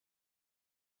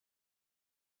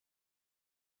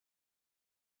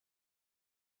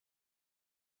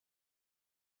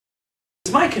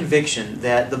It's my conviction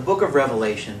that the book of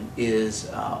Revelation is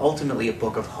ultimately a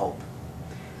book of hope.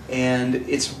 And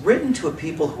it's written to a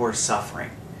people who are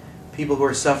suffering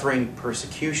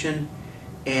persecution,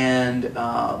 and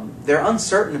they're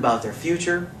uncertain about their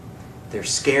future, they're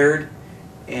scared,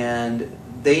 and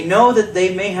they know that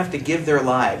they may have to give their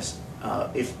lives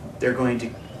if they're going to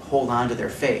hold on to their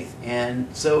faith.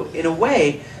 And so in a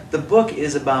way, the book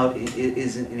is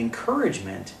an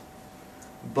encouragement,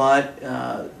 but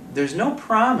there's no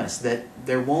promise that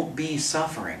there won't be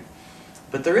suffering.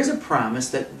 But there is a promise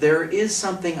that there is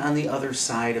something on the other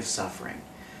side of suffering.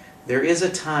 There is a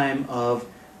time of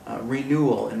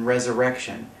renewal and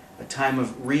resurrection, a time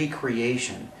of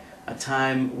recreation, a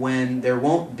time when there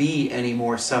won't be any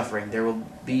more suffering. There will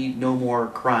be no more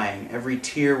crying. Every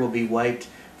tear will be wiped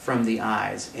from the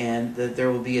eyes, and that there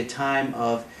will be a time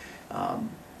of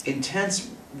intense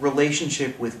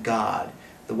relationship with God,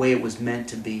 the way it was meant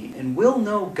to be. And we'll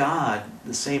know God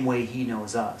the same way He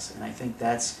knows us. And I think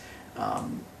that's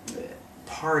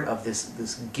part of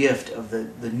this gift of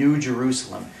the New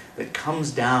Jerusalem that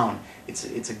comes down.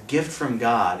 It's a gift from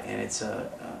God, and it's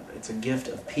a gift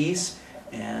of peace,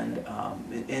 and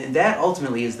that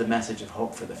ultimately is the message of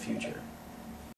hope for the future.